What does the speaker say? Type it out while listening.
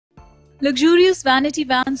Luxurious vanity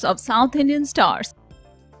vans of South Indian stars.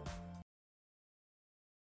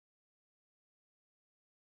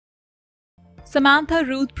 Samantha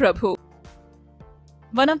Ruth Prabhu.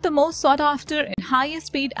 One of the most sought after and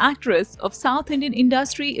highest paid actress of South Indian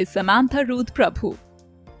industry is Samantha Ruth Prabhu.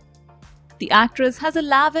 The actress has a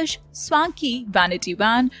lavish, swanky vanity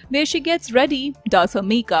van where she gets ready, does her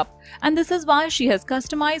makeup, and this is why she has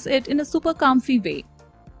customized it in a super comfy way.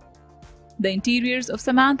 The interiors of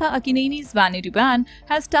Samantha Akkineni's vanity van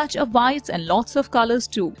has touch of whites and lots of colors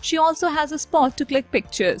too. She also has a spot to click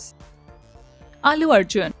pictures. Allu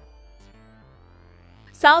Arjun.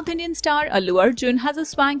 South Indian star Allu Arjun has a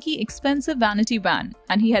swanky, expensive vanity van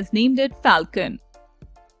and he has named it Falcon.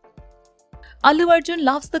 Allu Arjun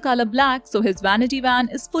loves the color black, so his vanity van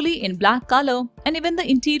is fully in black color, and even the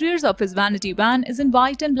interiors of his vanity van is in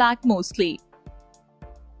white and black mostly.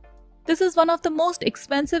 This is one of the most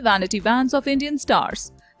expensive vanity vans of Indian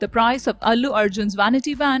stars. The price of Allu Arjun's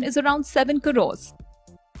vanity van is around 7 crores.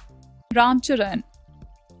 Charan.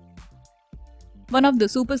 One of the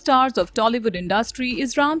superstars of Tollywood industry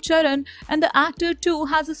is Charan, and the actor too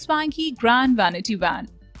has a swanky, grand vanity van.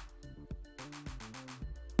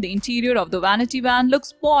 The interior of the vanity van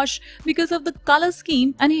looks posh because of the color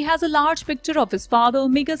scheme, and he has a large picture of his father,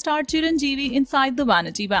 megastar Charan inside the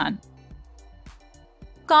vanity van.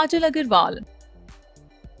 Kajal.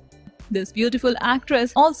 This beautiful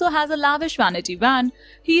actress also has a lavish vanity van.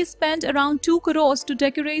 He spent around 2 crores to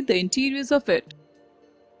decorate the interiors of it.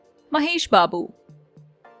 Mahesh Babu.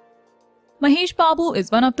 Mahesh Babu is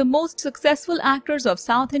one of the most successful actors of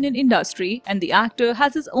South Indian industry, and the actor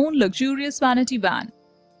has his own luxurious vanity van.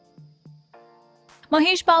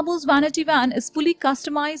 Mahesh Babu's vanity van is fully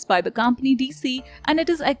customized by the company DC, and it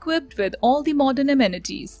is equipped with all the modern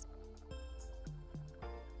amenities.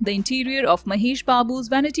 The interior of Mahesh Babu's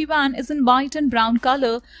vanity van is in white and brown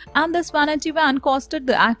color, and this vanity van costed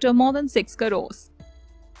the actor more than 6 crores.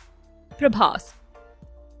 Prabhas.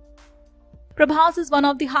 Prabhas is one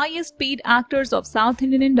of the highest paid actors of South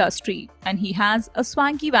Indian industry, and he has a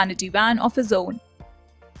swanky vanity van of his own.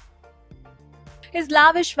 His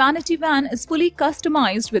lavish vanity van is fully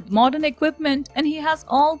customized with modern equipment, and he has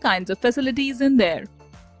all kinds of facilities in there.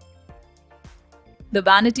 The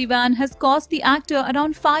vanity van has cost the actor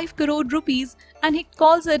around 5 crore rupees, and he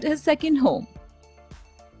calls it his second home.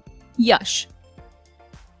 Yash.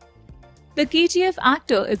 The KGF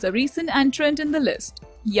actor is a recent entrant in the list.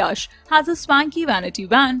 Yash has a swanky vanity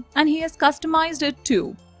van and he has customized it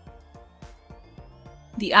too.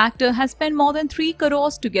 The actor has spent more than 3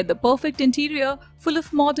 crores to get the perfect interior full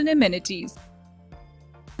of modern amenities.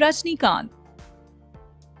 Rajnikant.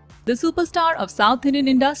 The superstar of South Indian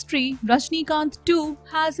industry, Rajnikant too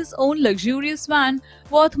has his own luxurious van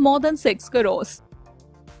worth more than 6 crores.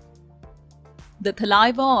 The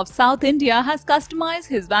Thalaiva of South India has customized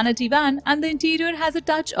his vanity van and the interior has a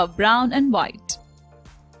touch of brown and white.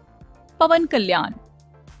 Pawan Kalyan.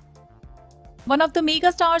 One of the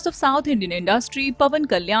mega stars of South Indian industry, Pawan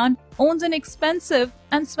Kalyan owns an expensive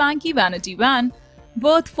and swanky vanity van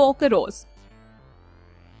worth 4 crores.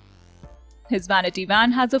 His vanity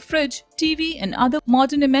van has a fridge, TV and other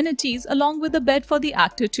modern amenities along with a bed for the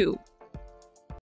actor too.